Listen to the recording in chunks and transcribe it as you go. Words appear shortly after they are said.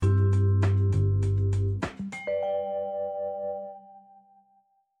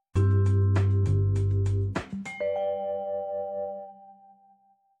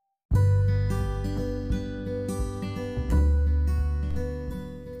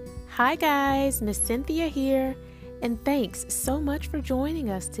Hi guys, Miss Cynthia here, and thanks so much for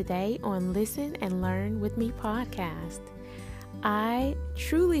joining us today on Listen and Learn with Me podcast. I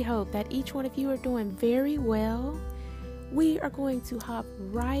truly hope that each one of you are doing very well. We are going to hop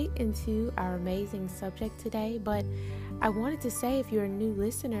right into our amazing subject today, but I wanted to say, if you're a new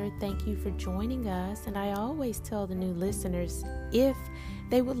listener, thank you for joining us. And I always tell the new listeners, if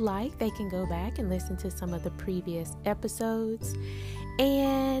they would like, they can go back and listen to some of the previous episodes.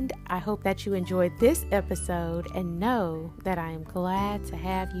 And I hope that you enjoyed this episode and know that I am glad to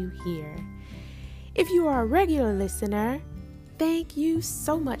have you here. If you are a regular listener, thank you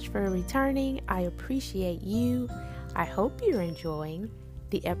so much for returning. I appreciate you. I hope you're enjoying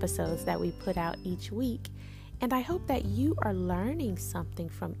the episodes that we put out each week. And I hope that you are learning something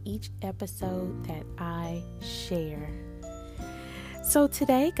from each episode that I share. So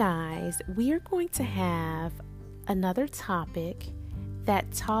today, guys, we are going to have another topic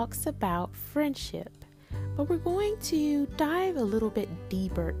that talks about friendship. But we're going to dive a little bit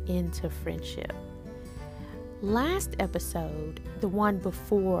deeper into friendship. Last episode, the one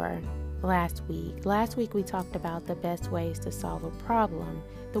before last week we talked about the best ways to solve a problem.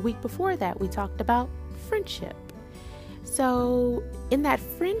 The week before that, we talked about friendship. So in that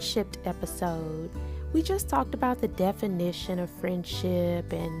friendship episode, we just talked about the definition of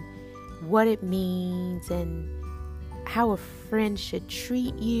friendship and what it means and how a friend should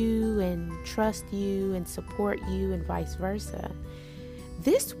treat you and trust you and support you and vice versa.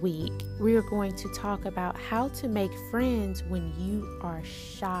 This week, we are going to talk about how to make friends when you are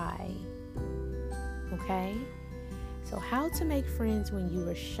shy. Okay? So how to make friends when you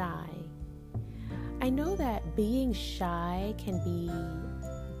are shy. I know that being shy can be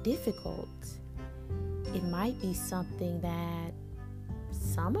difficult. It might be something that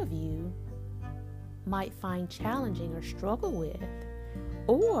some of you might find challenging or struggle with.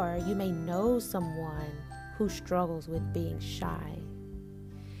 Or you may know someone who struggles with being shy.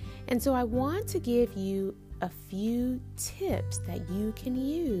 And so I want to give you a few tips that you can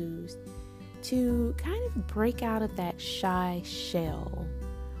use to kind of break out of that shy shell.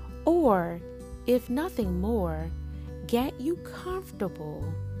 Or, if nothing more, get you comfortable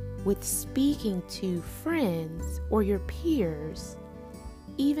with speaking to friends or your peers,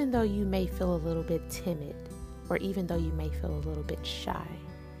 even though you may feel a little bit timid, or even though you may feel a little bit shy.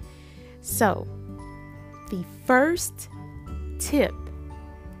 So, the first tip,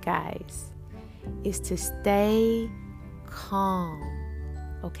 guys, is to stay calm.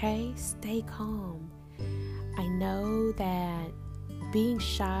 Okay? Stay calm. I know that being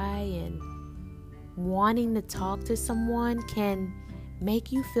shy and wanting to talk to someone can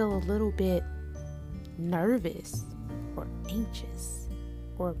make you feel a little bit nervous or anxious,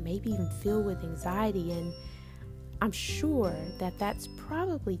 or maybe even filled with anxiety. And I'm sure that that's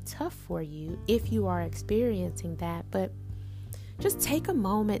probably tough for you if you are experiencing that. But just take a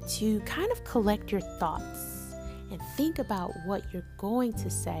moment to kind of collect your thoughts and think about what you're going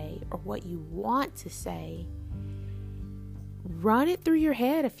to say or what you want to say. Run it through your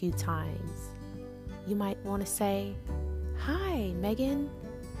head a few times. You might want to say, "Hi, Megan.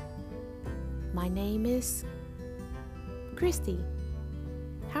 My name is Christy.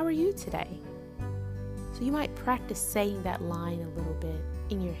 How are you today?" So you might practice saying that line a little bit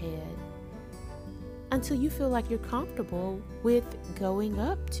in your head until you feel like you're comfortable with going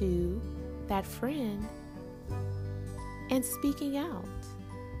up to that friend and speaking out.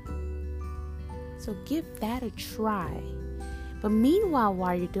 So give that a try. But meanwhile,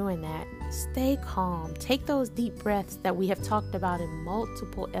 while you're doing that, stay calm. Take those deep breaths that we have talked about in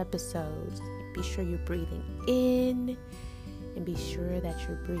multiple episodes. Be sure you're breathing in and be sure that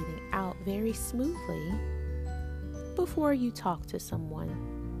you're breathing out very smoothly before you talk to someone.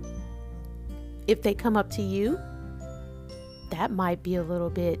 If they come up to you, that might be a little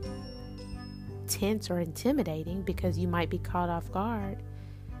bit tense or intimidating because you might be caught off guard.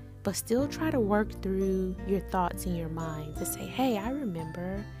 But still try to work through your thoughts in your mind to say, "Hey, I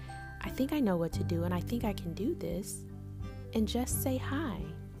remember. I think I know what to do and I think I can do this." And just say hi.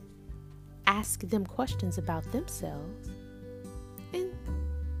 Ask them questions about themselves. And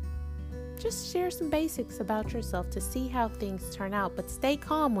just share some basics about yourself to see how things turn out. But stay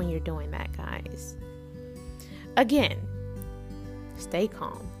calm when you're doing that, guys. Again, stay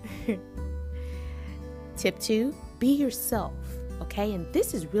calm. Tip 2, be yourself. Okay, and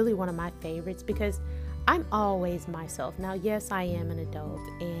this is really one of my favorites because I'm always myself. Now, yes, I am an adult,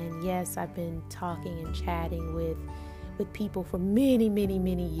 and yes, I've been talking and chatting with people for many, many,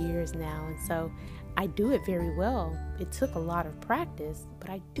 many years now, and so I do it very well. It took a lot of practice, but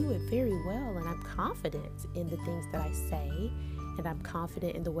I do it very well, and I'm confident in the things that I say, and and I'm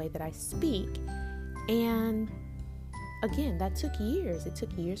confident in the way that I speak. And again, that took years. It took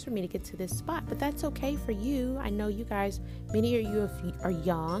years for me to get to this spot, but that's okay for you. I know you guys, many of you are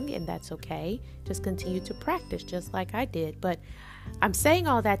young, and that's okay. Just continue to practice just like I did. But I'm saying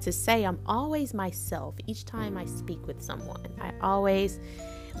all that to say I'm always myself each time I speak with someone. I always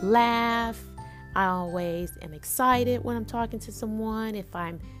laugh. I always am excited when I'm talking to someone. If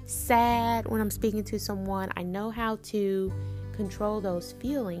I'm sad when I'm speaking to someone, I know how to control those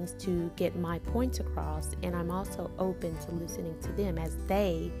feelings to get my points across, and I'm also open to listening to them as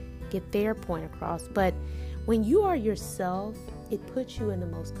they get their point across. But when you are yourself, it puts you in the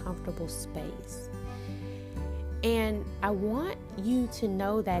most comfortable space. And I want you to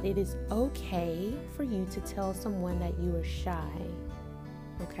know that it is okay for you to tell someone that you are shy,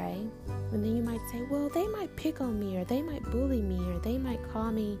 okay? And then you might say, well, they might pick on me, or they might bully me, or they might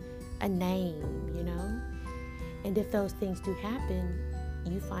call me a name, you know? And if those things do happen,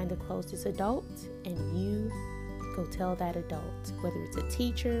 you find the closest adult and you go tell that adult, whether it's a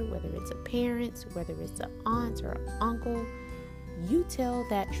teacher, whether it's a parent, whether it's an aunt or an uncle, you tell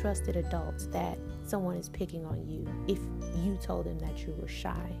that trusted adult that someone is picking on you if you told them that you were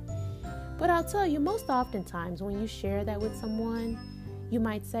shy. But I'll tell you, most oftentimes when you share that with someone, you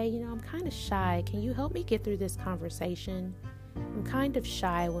might say, I'm kind of shy. Can you help me get through this conversation? I'm kind of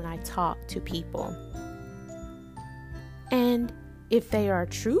shy when I talk to people. And if they are a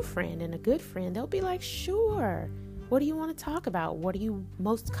true friend and a good friend, they'll be like, sure. What do you want to talk about? What are you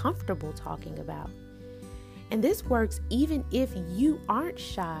most comfortable talking about? And this works even if you aren't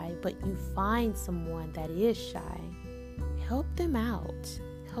shy, but you find someone that is shy. Help them out.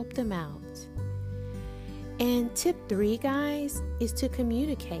 Help them out. And tip 3, guys, is to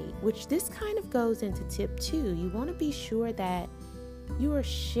communicate, which this kind of goes into tip 2. You want to be sure that you are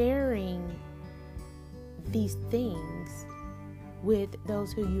sharing these things with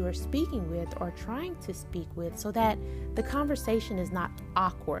those who you are speaking with or trying to speak with, so that the conversation is not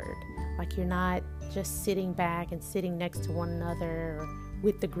awkward. Like you're not just sitting back and sitting next to one another or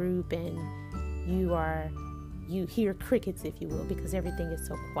with the group and you hear crickets, if you will, because everything is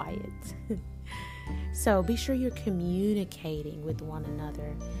so quiet. So be sure you're communicating with one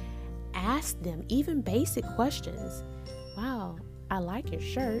another. Ask them even basic questions. Wow, I like your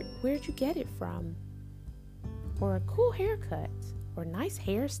shirt. Where'd you get it from? Or a cool haircut, or nice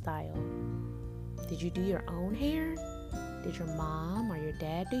hairstyle. Did you do your own hair? Did your mom or your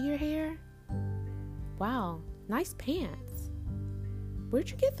dad do your hair? Wow, nice pants. Where'd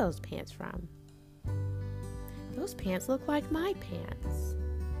you get those pants from? Those pants look like my pants.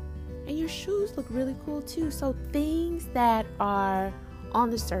 And your shoes look really cool too. So things that are on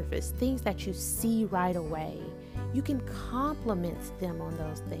the surface, things that you see right away, you can compliment them on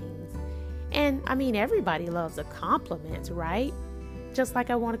those things. And I mean, everybody loves a compliment, right? Just like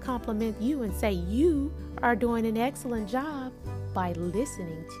I want to compliment you and say you are doing an excellent job by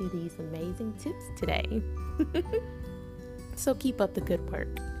listening to these amazing tips today. So keep up the good work.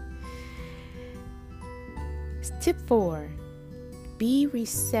 Tip 4, be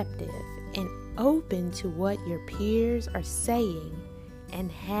receptive and open to what your peers are saying and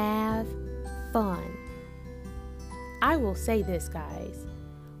have fun. I will say this, guys.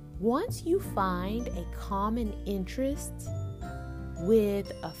 Once you find a common interest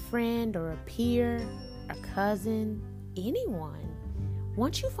with a friend or a peer, a cousin, anyone,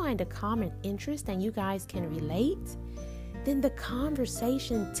 once you find a common interest and you guys can relate, then the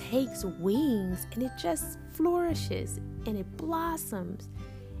conversation takes wings and it just flourishes and it blossoms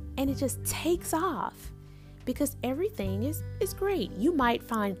and it just takes off because everything is great. You might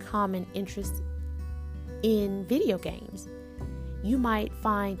find common interest in video games. You might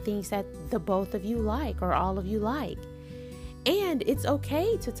find things that the both of you like or all of you like. And it's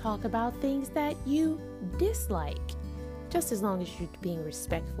okay to talk about things that you dislike, just as long as you're being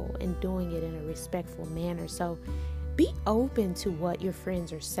respectful and doing it in a respectful manner. So be open to what your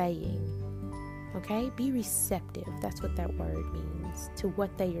friends are saying, okay? Be receptive. That's what that word means, to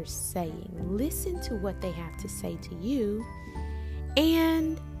what they are saying. Listen to what they have to say to you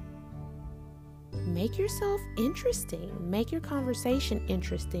and make yourself interesting. Make your conversation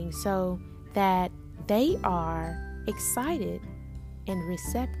interesting so that they are excited and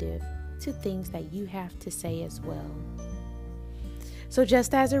receptive to things that you have to say as well. So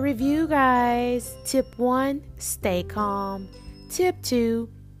just as a review, guys, tip 1, stay calm. Tip 2,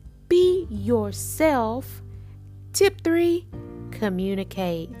 be yourself. Tip 3,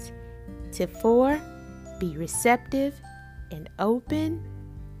 communicate. Tip 4, be receptive and open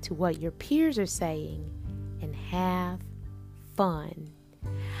to what your peers are saying and have fun.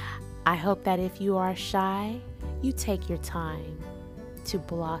 I hope that if you are shy, you take your time to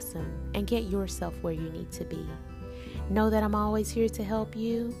blossom and get yourself where you need to be. Know that I'm always here to help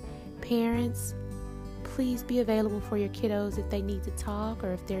you. Parents, please be available for your kiddos if they need to talk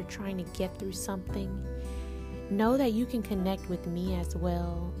or if they're trying to get through something. Know that you can connect with me as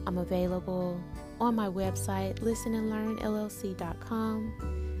well. I'm available on my website,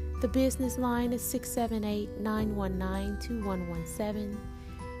 listenandlearnllc.com. The business line is 678-919-2117.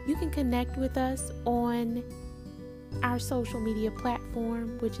 You can connect with us on our social media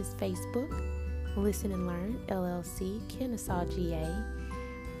platform, which is Facebook, Listen and Learn LLC, Kennesaw, GA.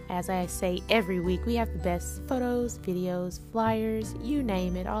 As I say every week, we have the best photos, videos, flyers, you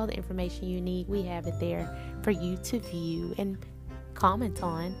name it, all the information you need. We have it there for you to view and comment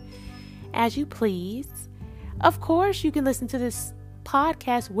on as you please. Of course, you can listen to this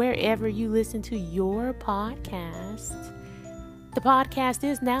podcast wherever you listen to your podcast. The podcast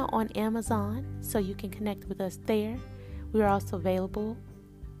is now on Amazon, so you can connect with us there. We are also available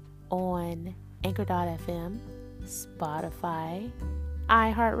on Anchor.fm, Spotify,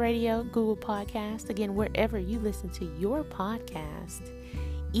 iHeartRadio, Google Podcast. Again, wherever you listen to your podcast.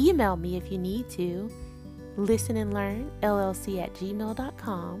 Email me if you need to,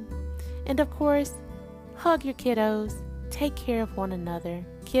 listenandlearnllc@gmail.com. And of course, hug your kiddos. Take care of one another.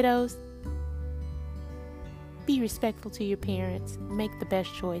 Kiddos, be respectful to your parents. Make the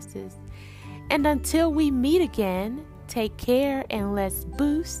best choices. And until we meet again, take care and let's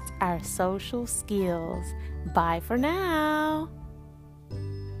boost our social skills. Bye for now.